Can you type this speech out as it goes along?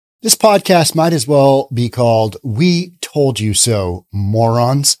This podcast might as well be called We Told You So,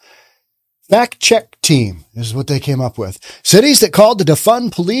 Morons. Fact check team is what they came up with. Cities that called to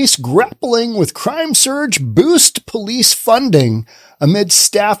defund police grappling with crime surge boost police funding amid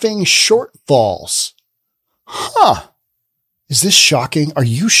staffing shortfalls. Huh. Is this shocking? Are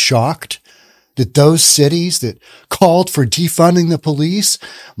you shocked that those cities that called for defunding the police,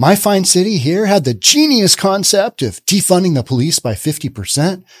 my fine city here had the genius concept of defunding the police by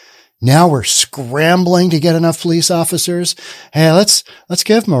 50%. Now we're scrambling to get enough police officers. Hey, let's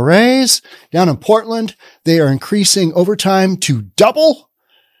give them a raise. Down in Portland, they are increasing overtime to double.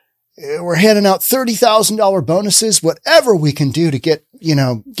 We're handing out $30,000 bonuses, whatever we can do to get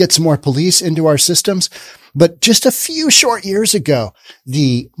some more police into our systems. But just a few short years ago,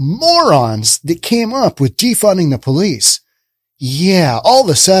 the morons that came up with defunding the police. Yeah, all of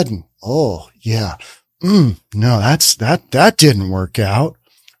a sudden, no, that didn't work out.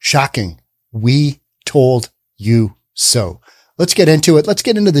 Shocking. We told you so. Let's get into it. Let's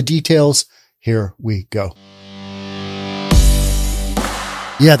get into the details. Here we go.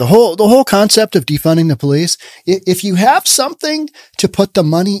 Yeah, the whole concept of defunding the police, if you have something to put the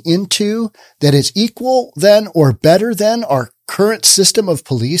money into that is equal than or better than our current system of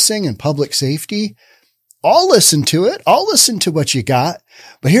policing and public safety, I'll listen to it. I'll listen to what you got.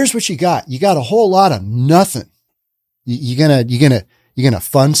 But here's what you got. You got a whole lot of nothing. You're going to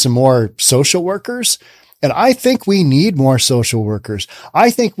fund some more social workers. And I think we need more social workers.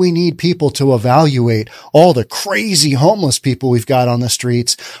 I think we need people to evaluate all the crazy homeless people we've got on the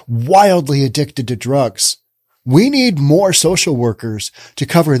streets, wildly addicted to drugs. We need more social workers to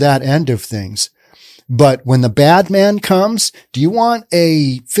cover that end of things. But when the bad man comes, do you want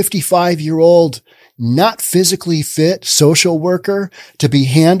a 55-year-old not physically fit social worker to be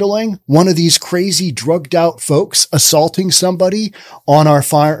handling one of these crazy drugged out folks assaulting somebody on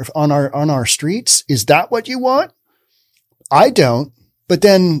our streets? Is that what you want? I don't. But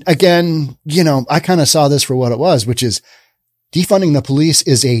then again, I kind of saw this for what it was, which is defunding the police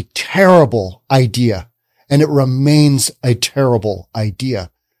is a terrible idea, and it remains a terrible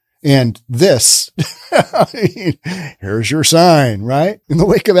idea. And this, here's your sign, right? In the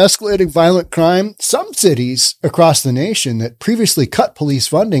wake of escalating violent crime, some cities across the nation that previously cut police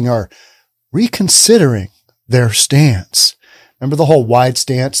funding are reconsidering their stance. Remember the whole wide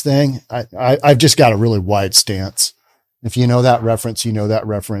stance thing? I've just got a really wide stance. If you know that reference, you know that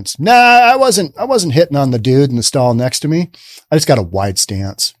reference. Nah, I wasn't hitting on the dude in the stall next to me. I just got a wide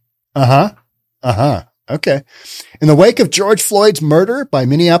stance. Okay. In the wake of George Floyd's murder by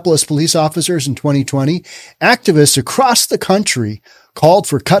Minneapolis police officers in 2020, activists across the country called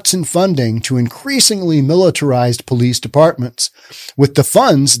for cuts in funding to increasingly militarized police departments, with the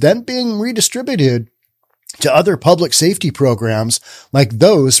funds then being redistributed to other public safety programs like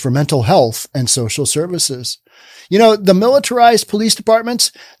those for mental health and social services. The militarized police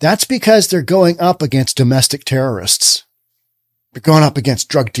departments, that's because they're going up against domestic terrorists. They're going up against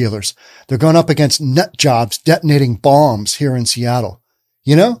drug dealers. They're going up against nut jobs detonating bombs here in Seattle.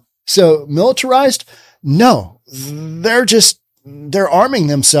 So militarized? No, they're arming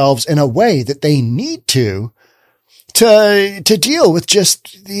themselves in a way that they need to deal with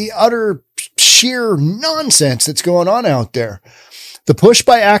just the utter sheer nonsense that's going on out there. The push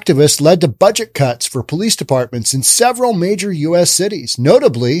by activists led to budget cuts for police departments in several major U.S. cities,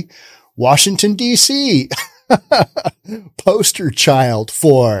 notably Washington, D.C., poster child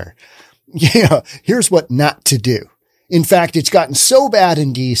for, here's what not to do. In fact, it's gotten so bad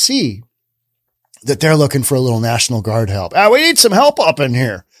in DC that they're looking for a little National Guard help. We need some help up in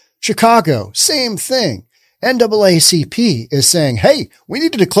here. Chicago, same thing. NAACP is saying, hey, we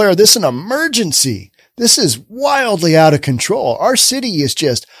need to declare this an emergency. This is wildly out of control. Our city is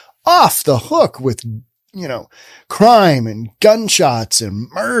just off the hook with, crime and gunshots and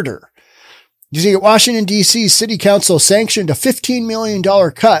murder. You see, Washington, D.C. City Council sanctioned a $15 million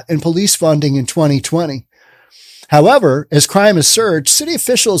cut in police funding in 2020. However, as crime has surged, city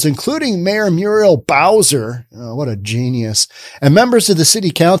officials, including Mayor Muriel Bowser, what a genius, and members of the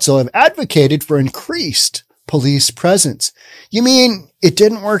city council have advocated for increased police presence. You mean it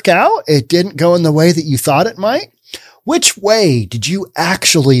didn't work out? It didn't go in the way that you thought it might? Which way did you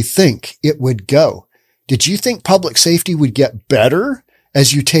actually think it would go? Did you think public safety would get better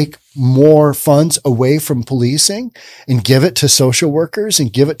as you take more funds away from policing and give it to social workers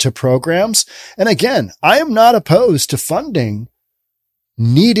and give it to programs? And again, I am not opposed to funding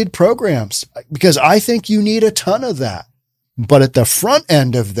needed programs because I think you need a ton of that. But at the front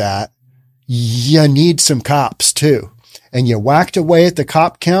end of that, you need some cops too. And you whacked away at the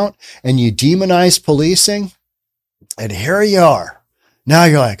cop count and you demonized policing. And here you are. Now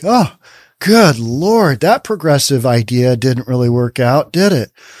you're like, oh, good Lord, that progressive idea didn't really work out, did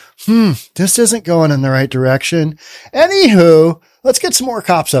it? This isn't going in the right direction. Anywho, let's get some more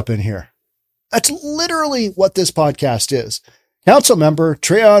cops up in here. That's literally what this podcast is. Councilmember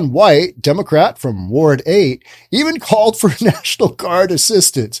Trayon White, Democrat from Ward 8, even called for National Guard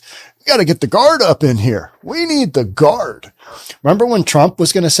assistance. We got to get the Guard up in here. We need the Guard. Remember when Trump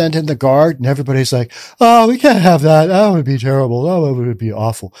was going to send in the Guard and everybody's like, oh, we can't have that. That would be terrible. That would be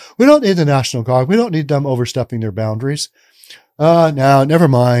awful. We don't need the National Guard. We don't need them overstepping their boundaries. No, never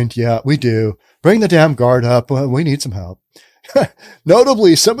mind. Yeah, we do. Bring the damn Guard up. We need some help.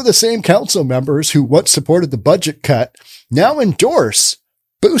 Notably, some of the same council members who once supported the budget cut now endorse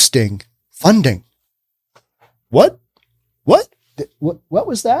boosting funding. What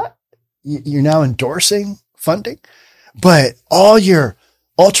was that? You're now endorsing funding? But all your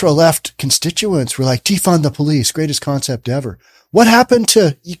ultra-left constituents were like, defund the police, greatest concept ever. What happened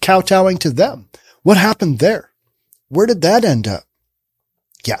to you kowtowing to them? What happened there? Where did that end up?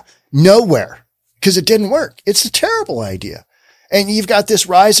 Yeah, nowhere, because it didn't work. It's a terrible idea. And you've got this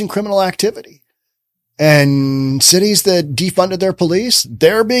rise in criminal activity. And cities that defunded their police,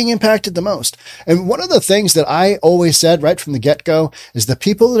 they're being impacted the most. And one of the things that I always said right from the get-go is the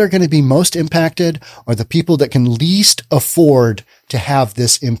people that are going to be most impacted are the people that can least afford to have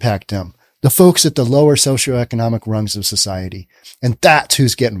this impact them. The folks at the lower socioeconomic rungs of society. And that's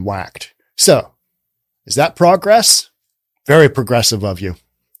who's getting whacked. So, is that progress? Very progressive of you.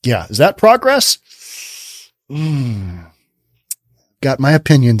 Yeah. Is that progress? Got my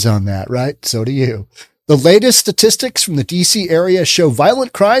opinions on that, right? So do you. The latest statistics from the DC area show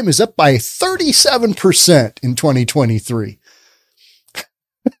violent crime is up by 37% in 2023.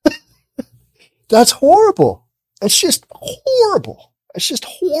 That's horrible. It's just horrible. It's just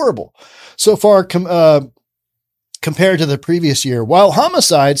horrible. So far, compared to the previous year, while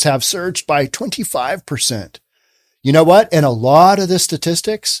homicides have surged by 25%. You know what? And a lot of the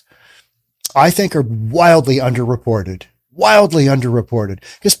statistics, I think, are wildly underreported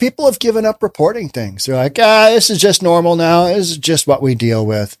because people have given up reporting things. They're like, this is just normal now. This is just what we deal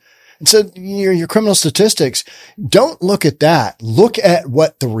with. And so your criminal statistics, don't look at that. Look at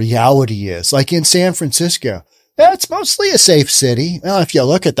what the reality is. Like in San Francisco, it's mostly a safe city. Well, if you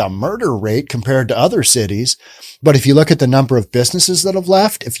look at the murder rate compared to other cities, but if you look at the number of businesses that have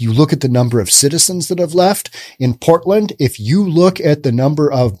left, if you look at the number of citizens that have left in Portland, if you look at the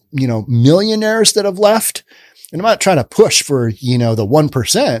number of, millionaires that have left, and I'm not trying to push for, the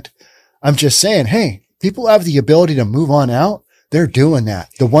 1%. I'm just saying, hey, people have the ability to move on out. They're doing that.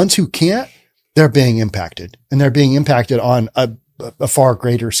 The ones who can't, they're being impacted, and they're being impacted on a far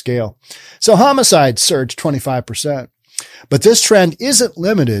greater scale. So homicides surged 25%, but this trend isn't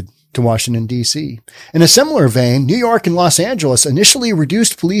limited to Washington, D.C. In a similar vein, New York and Los Angeles initially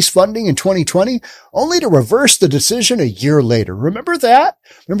reduced police funding in 2020, only to reverse the decision a year later. Remember that?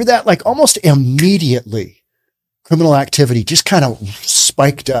 Like almost immediately. Criminal activity just kind of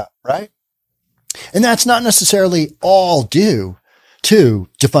spiked up, right? And that's not necessarily all due to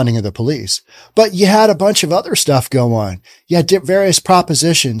defunding of the police, but you had a bunch of other stuff go on. You had various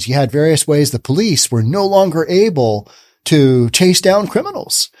propositions. You had various ways the police were no longer able to chase down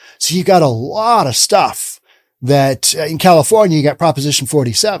criminals. So you got a lot of stuff that in California, you got Proposition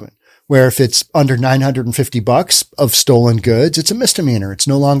 47. Where if it's under $950 of stolen goods, it's a misdemeanor. It's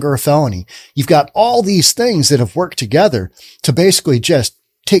no longer a felony. You've got all these things that have worked together to basically just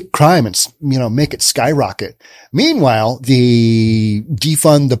take crime and, make it skyrocket. Meanwhile, the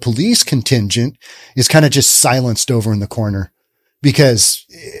defund the police contingent is kind of just silenced over in the corner because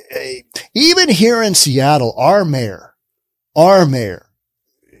even here in Seattle, our mayor,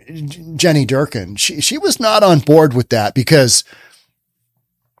 Jenny Durkin, she was not on board with that because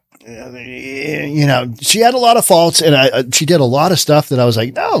she had a lot of faults and she did a lot of stuff that I was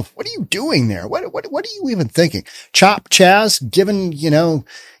like, no, what are you doing there? What are you even thinking? Chop Chaz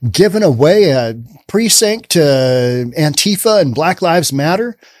giving away a precinct to Antifa and Black Lives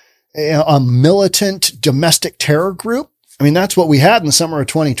Matter, a militant domestic terror group. I mean, that's what we had in the summer of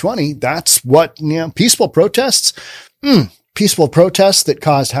 2020. That's what, peaceful protests, peaceful protests that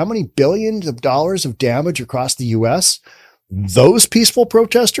caused how many billions of dollars of damage across the U.S.? Those peaceful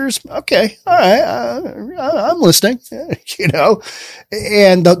protesters. Okay. All right. I'm listening, and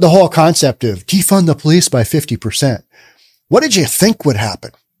the whole concept of defund the police by 50%. What did you think would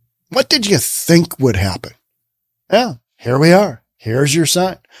happen? Yeah, here we are. Here's your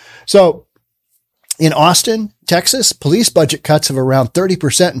sign. So In Austin, Texas, police budget cuts of around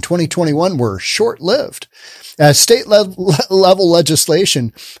 30% in 2021 were short-lived, as state level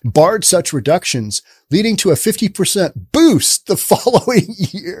legislation barred such reductions, leading to a 50% boost the following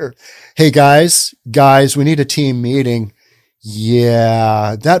year. Hey guys, we need a team meeting.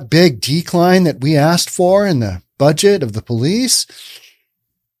 Yeah, that big decline that we asked for in the budget of the police,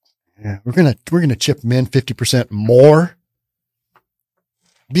 yeah, we're going to chip them in 50% more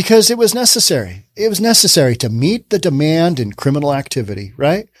because it was necessary. It was necessary to meet the demand in criminal activity,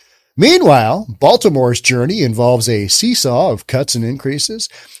 right? Meanwhile, Baltimore's journey involves a seesaw of cuts and increases.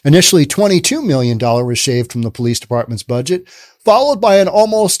 Initially, $22 million was shaved from the police department's budget, followed by an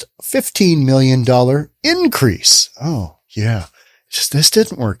almost $15 million increase. Oh, yeah. This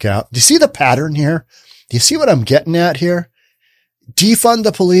didn't work out. Do you see the pattern here? Do you see what I'm getting at here? Defund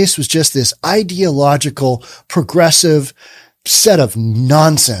the police was just this ideological, progressive set of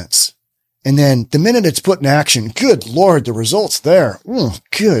nonsense. And then the minute it's put in action, good Lord, the results there.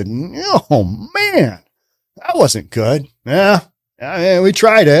 Good. Oh, man. That wasn't good. Yeah. I mean, we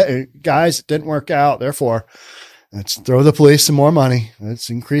tried it. Guys, it didn't work out. Therefore, let's throw the police some more money. Let's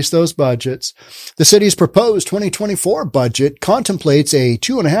increase those budgets. The city's proposed 2024 budget contemplates a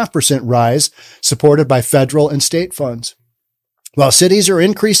 2.5% rise supported by federal and state funds. While cities are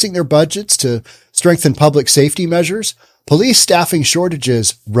increasing their budgets to strengthen public safety measures, police staffing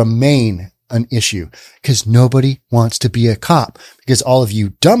shortages remain an issue because nobody wants to be a cop, because all of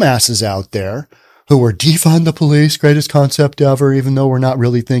you dumbasses out there who are defund the police, greatest concept ever, even though we're not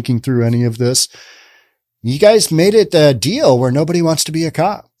really thinking through any of this. You guys made it a deal where nobody wants to be a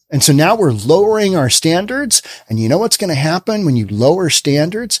cop. And so now we're lowering our standards. And you know what's going to happen when you lower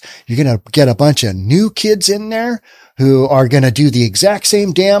standards? You're going to get a bunch of new kids in there who are going to do the exact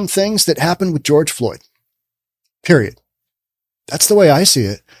same damn things that happened with George Floyd. Period. That's the way I see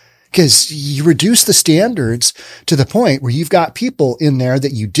it. Because you reduce the standards to the point where you've got people in there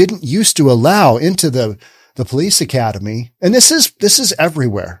that you didn't used to allow into the police academy. And this is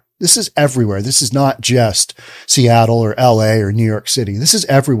everywhere. This is everywhere. This is not just Seattle or LA or New York City. This is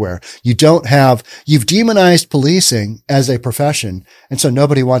everywhere. You've demonized policing as a profession. And so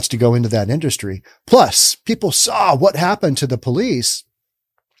nobody wants to go into that industry. Plus, people saw what happened to the police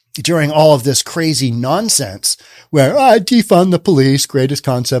during all of this crazy nonsense where I defund the police, greatest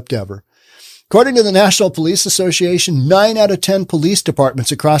concept ever. According to the National Police Association, 9 out of 10 police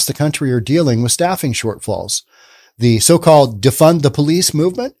departments across the country are dealing with staffing shortfalls. The so-called defund the police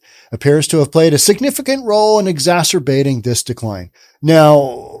movement appears to have played a significant role in exacerbating this decline.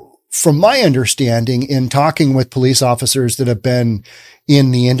 Now, from my understanding, in talking with police officers that have been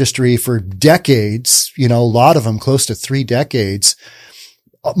in the industry for decades, a lot of them close to 3 decades,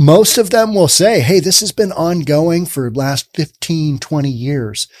 most of them will say, hey, this has been ongoing for the last 15, 20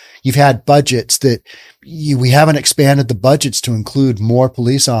 years. You've had budgets that we haven't expanded the budgets to include more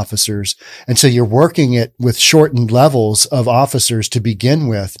police officers. And so you're working it with shortened levels of officers to begin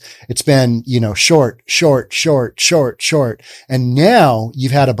with. It's been, short. And now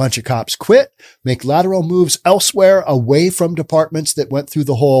you've had a bunch of cops quit, make lateral moves elsewhere away from departments that went through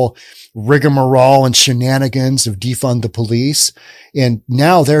the whole rigmarole and shenanigans of defund the police. And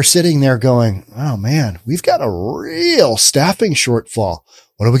now they're sitting there going, oh man, we've got a real staffing shortfall.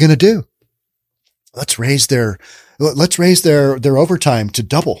 What are we going to do? Let's raise their overtime to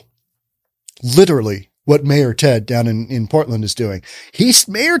double. Literally what Mayor Ted down in Portland is doing.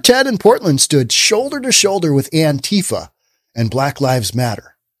 Mayor Ted in Portland stood shoulder to shoulder with Antifa and Black Lives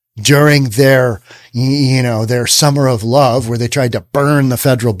Matter during their summer of love where they tried to burn the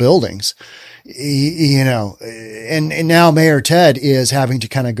federal buildings. And now Mayor Ted is having to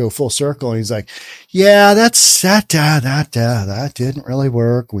kind of go full circle. And he's like, yeah, that didn't really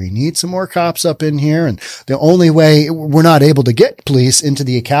work. We need some more cops up in here. And the only way we're not able to get police into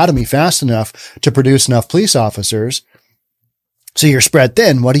the academy fast enough to produce enough police officers. So you're spread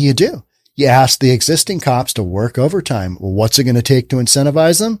thin. What do? You ask the existing cops to work overtime. Well, what's it going to take to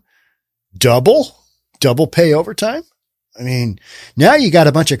incentivize them? Double pay overtime. I mean, now you got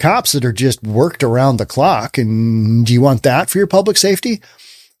a bunch of cops that are just worked around the clock. And do you want that for your public safety?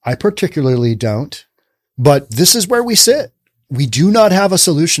 I particularly don't, but this is where we sit. We do not have a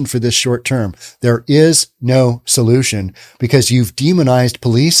solution for this short term. There is no solution because you've demonized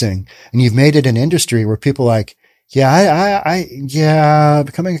policing and you've made it an industry where people are like, becoming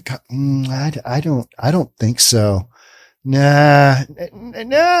a cop. I don't think so. Nah,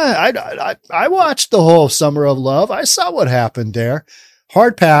 I watched the whole Summer of Love. I saw what happened there.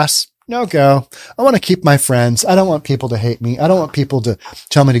 Hard pass. No go. I want to keep my friends. I don't want people to hate me. I don't want people to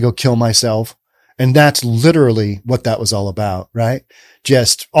tell me to go kill myself. And that's literally what that was all about, right?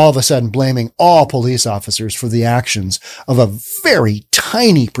 Just all of a sudden blaming all police officers for the actions of a very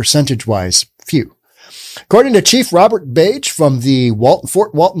tiny percentage-wise few. According to Chief Robert Bage from the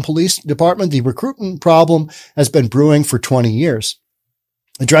Fort Walton Police Department, the recruitment problem has been brewing for 20 years.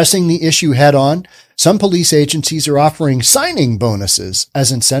 Addressing the issue head on, some police agencies are offering signing bonuses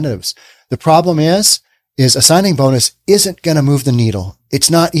as incentives. The problem is a signing bonus isn't going to move the needle.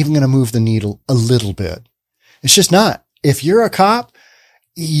 It's not even going to move the needle a little bit. It's just not. If you're a cop,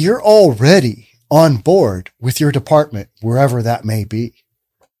 you're already on board with your department, wherever that may be,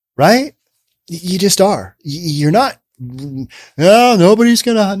 right? You just are. You're not, nobody's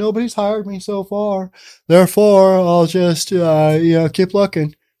hired me so far. Therefore, I'll just, keep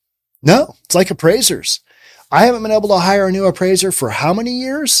looking. No, it's like appraisers. I haven't been able to hire a new appraiser for how many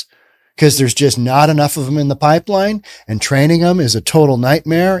years? Because there's just not enough of them in the pipeline, and training them is a total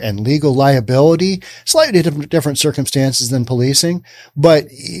nightmare and legal liability, slightly different circumstances than policing,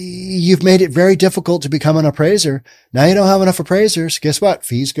 but you've made it very difficult to become an appraiser. Now you don't have enough appraisers. Guess what?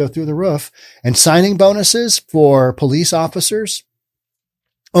 Fees go through the roof, and signing bonuses for police officers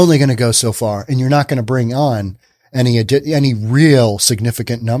only going to go so far, and you're not going to bring on any real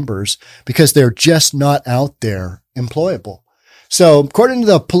significant numbers because they're just not out there employable. So according to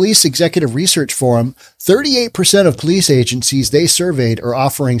the Police Executive Research Forum, 38% of police agencies they surveyed are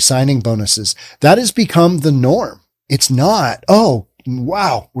offering signing bonuses. That has become the norm. It's not, oh,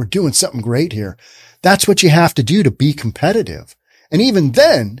 wow, we're doing something great here. That's what you have to do to be competitive. And even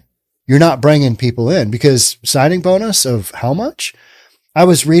then, you're not bringing people in because signing bonus of how much? I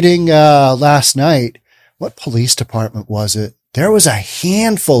was reading last night, what police department was it? There was a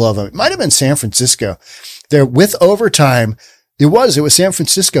handful of them. It might have been San Francisco. There with overtime. It was San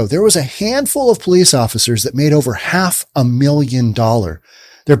Francisco. There was a handful of police officers that made over $500,000.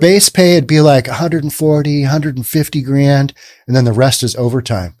 Their base pay would be like 140, 150 grand. And then the rest is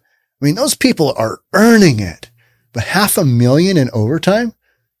overtime. I mean, those people are earning it, but $500,000 in overtime.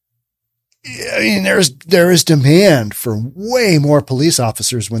 I mean, there is demand for way more police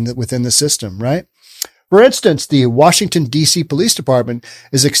officers within the system, right? For instance, the Washington, D.C. Police Department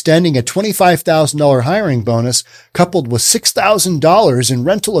is extending a $25,000 hiring bonus coupled with $6,000 in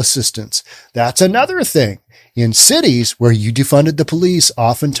rental assistance. That's another thing. In cities where you defunded the police,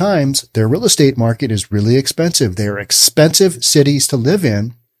 oftentimes their real estate market is really expensive. They are expensive cities to live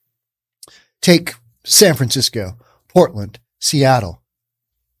in. Take San Francisco, Portland, Seattle.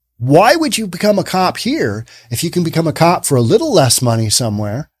 Why would you become a cop here if you can become a cop for a little less money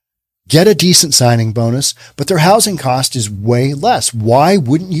somewhere? Get a decent signing bonus, but their housing cost is way less. Why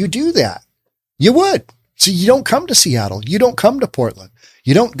wouldn't you do that? You would. So you don't come to Seattle. You don't come to Portland.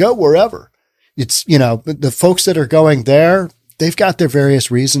 You don't go wherever. It's, the folks that are going there, they've got their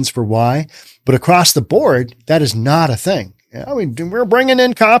various reasons for why, but across the board, that is not a thing. We're bringing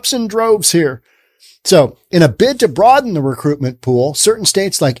in cops in droves here. So in a bid to broaden the recruitment pool, certain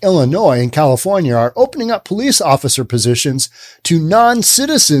states like Illinois and California are opening up police officer positions to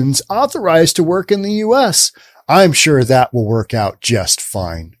non-citizens authorized to work in the U.S. I'm sure that will work out just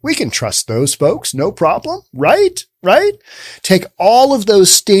fine. We can trust those folks. No problem. Right? Take all of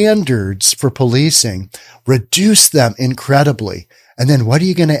those standards for policing, reduce them incredibly. And then what are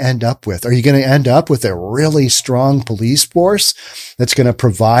you going to end up with? Are you going to end up with a really strong police force that's going to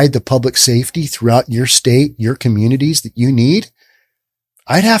provide the public safety throughout your state, your communities that you need?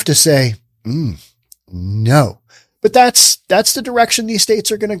 I'd have to say, no. But that's the direction these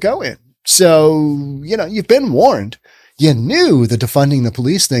states are going to go in. So, you've been warned. You knew the defunding the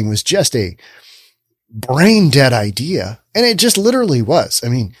police thing was just a brain dead idea. And it just literally was. I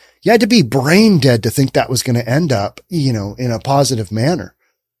mean, you had to be brain dead to think that was going to end up, in a positive manner.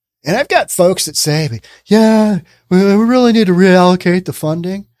 And I've got folks that say, yeah, we really need to reallocate the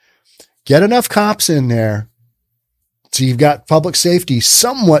funding. Get enough cops in there so you've got public safety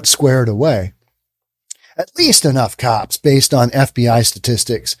somewhat squared away. At least enough cops based on FBI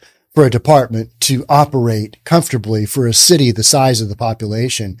statistics for a department to operate comfortably for a city the size of the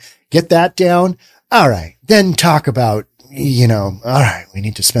population. Get that down. All right. Then talk about, all right, we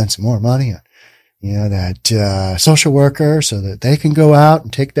need to spend some more money on, that social worker so that they can go out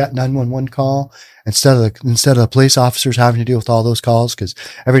and take that 911 call instead of the police officers having to deal with all those calls. Cause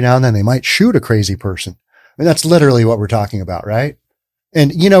every now and then they might shoot a crazy person. I mean, that's literally what we're talking about, right?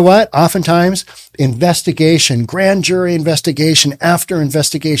 And you know what? Oftentimes investigation, grand jury investigation after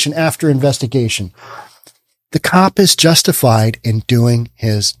investigation after investigation. The cop is justified in doing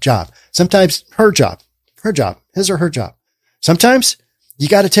his job. Sometimes her job, his or her job. Sometimes you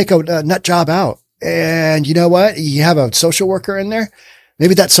got to take a nut job out. And you know what? You have a social worker in there.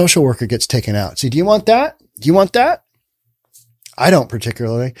 Maybe that social worker gets taken out. See, do you want that? Do you want that? I don't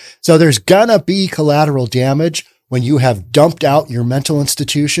particularly. So there's gonna be collateral damage when you have dumped out your mental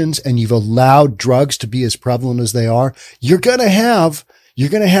institutions and you've allowed drugs to be as prevalent as they are. You're going to have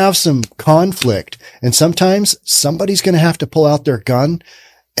some conflict, and sometimes somebody's going to have to pull out their gun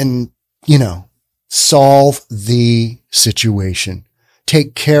and, solve the situation,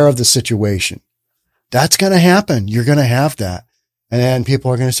 take care of the situation. That's going to happen. You're going to have that. And then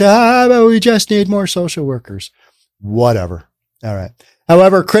people are going to say, but we just need more social workers. Whatever. All right.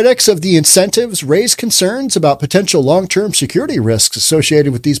 However, critics of the incentives raise concerns about potential long-term security risks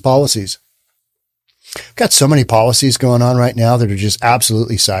associated with these policies. We've got so many policies going on right now that are just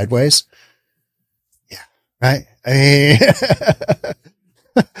absolutely sideways. Yeah. Right. I mean,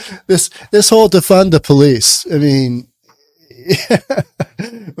 this whole defund the police. I mean,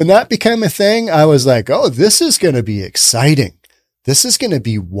 when that became a thing, I was like, oh, this is going to be exciting. This is going to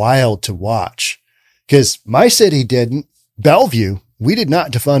be wild to watch, because my city didn't. Bellevue, we did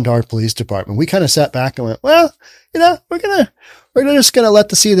not defund our police department. We kind of sat back and went, well, we're just going to let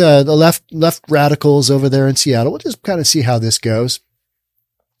the left radicals over there in Seattle. We'll just kind of see how this goes.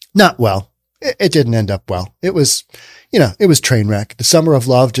 Not well. It didn't end up well. It was, it was train wreck. The Summer of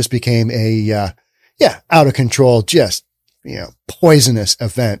Love just became a, out of control, just, poisonous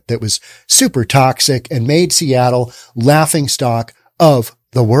event that was super toxic and made Seattle laughing stock of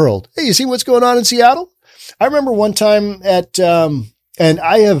the world. Hey, you see what's going on in Seattle? I remember one time and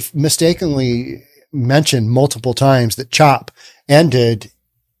I have mistakenly mentioned multiple times that CHOP ended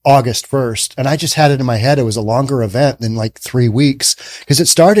August 1st. And I just had it in my head. It was a longer event than like 3 weeks, because it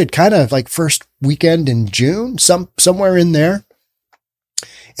started kind of like first weekend in June, somewhere in there.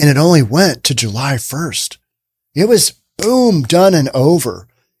 And it only went to July 1st. It was boom, done and over.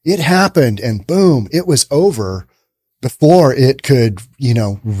 It happened and boom, it was over before it could,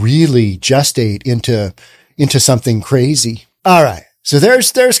 really gestate into something crazy. All right. So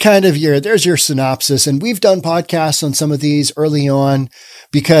there's kind of your synopsis. And we've done podcasts on some of these early on,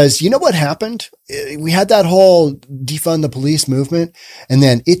 because you know what happened? We had that whole defund the police movement, and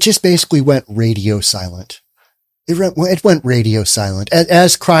then it just basically went radio silent. It went radio silent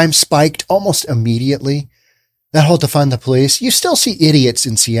as crime spiked almost immediately. That whole defund the police, you still see idiots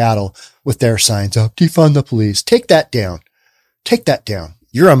in Seattle with their signs up, defund the police. Take that down. Take that down.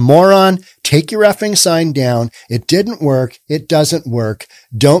 You're a moron. Take your effing sign down. It didn't work. It doesn't work.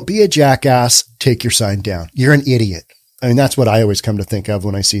 Don't be a jackass. Take your sign down. You're an idiot. I mean, that's what I always come to think of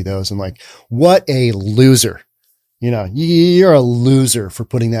when I see those. I'm like, what a loser. You're a loser for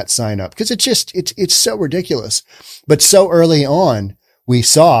putting that sign up, because it's so ridiculous. But so early on, we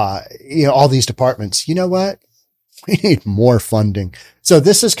saw, all these departments, you know what? We need more funding. So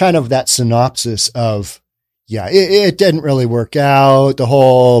this is kind of that synopsis of, it didn't really work out. The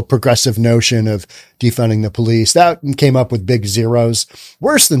whole progressive notion of defunding the police, that came up with big zeros,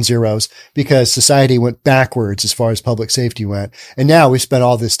 worse than zeros, because society went backwards as far as public safety went. And now we spent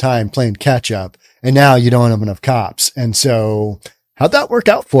all this time playing catch up, and now you don't have enough cops. And so how'd that work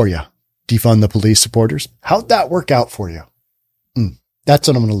out for you? Defund the police supporters. How'd that work out for you? That's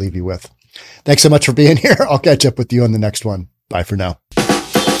what I'm going to leave you with. Thanks so much for being here. I'll catch up with you on the next one. Bye for now.